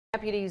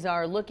Deputies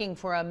are looking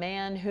for a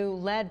man who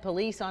led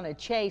police on a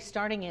chase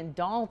starting in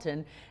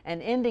Dalton and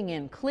ending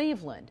in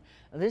Cleveland.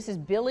 This is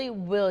Billy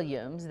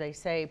Williams.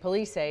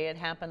 Police say it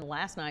happened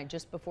last night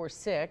just before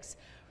 6.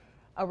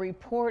 A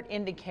report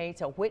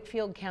indicates a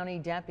Whitfield County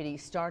deputy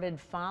started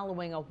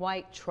following a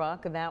white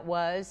truck that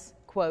was,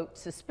 quote,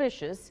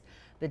 suspicious.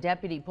 The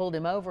deputy pulled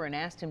him over and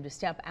asked him to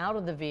step out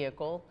of the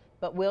vehicle,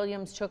 but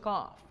Williams took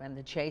off and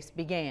the chase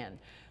began.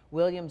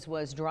 Williams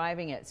was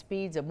driving at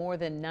speeds of more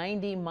than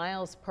 90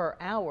 miles per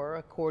hour,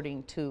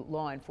 according to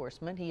law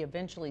enforcement. He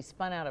eventually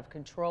spun out of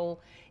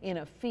control in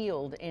a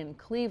field in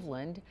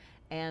Cleveland,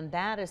 and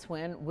that is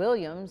when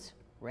Williams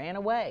ran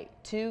away.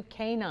 2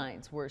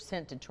 canines were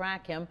sent to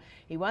track him.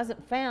 He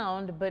wasn't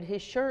found, but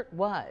his shirt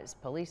was.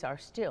 Police are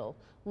still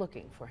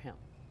looking for him.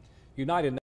 United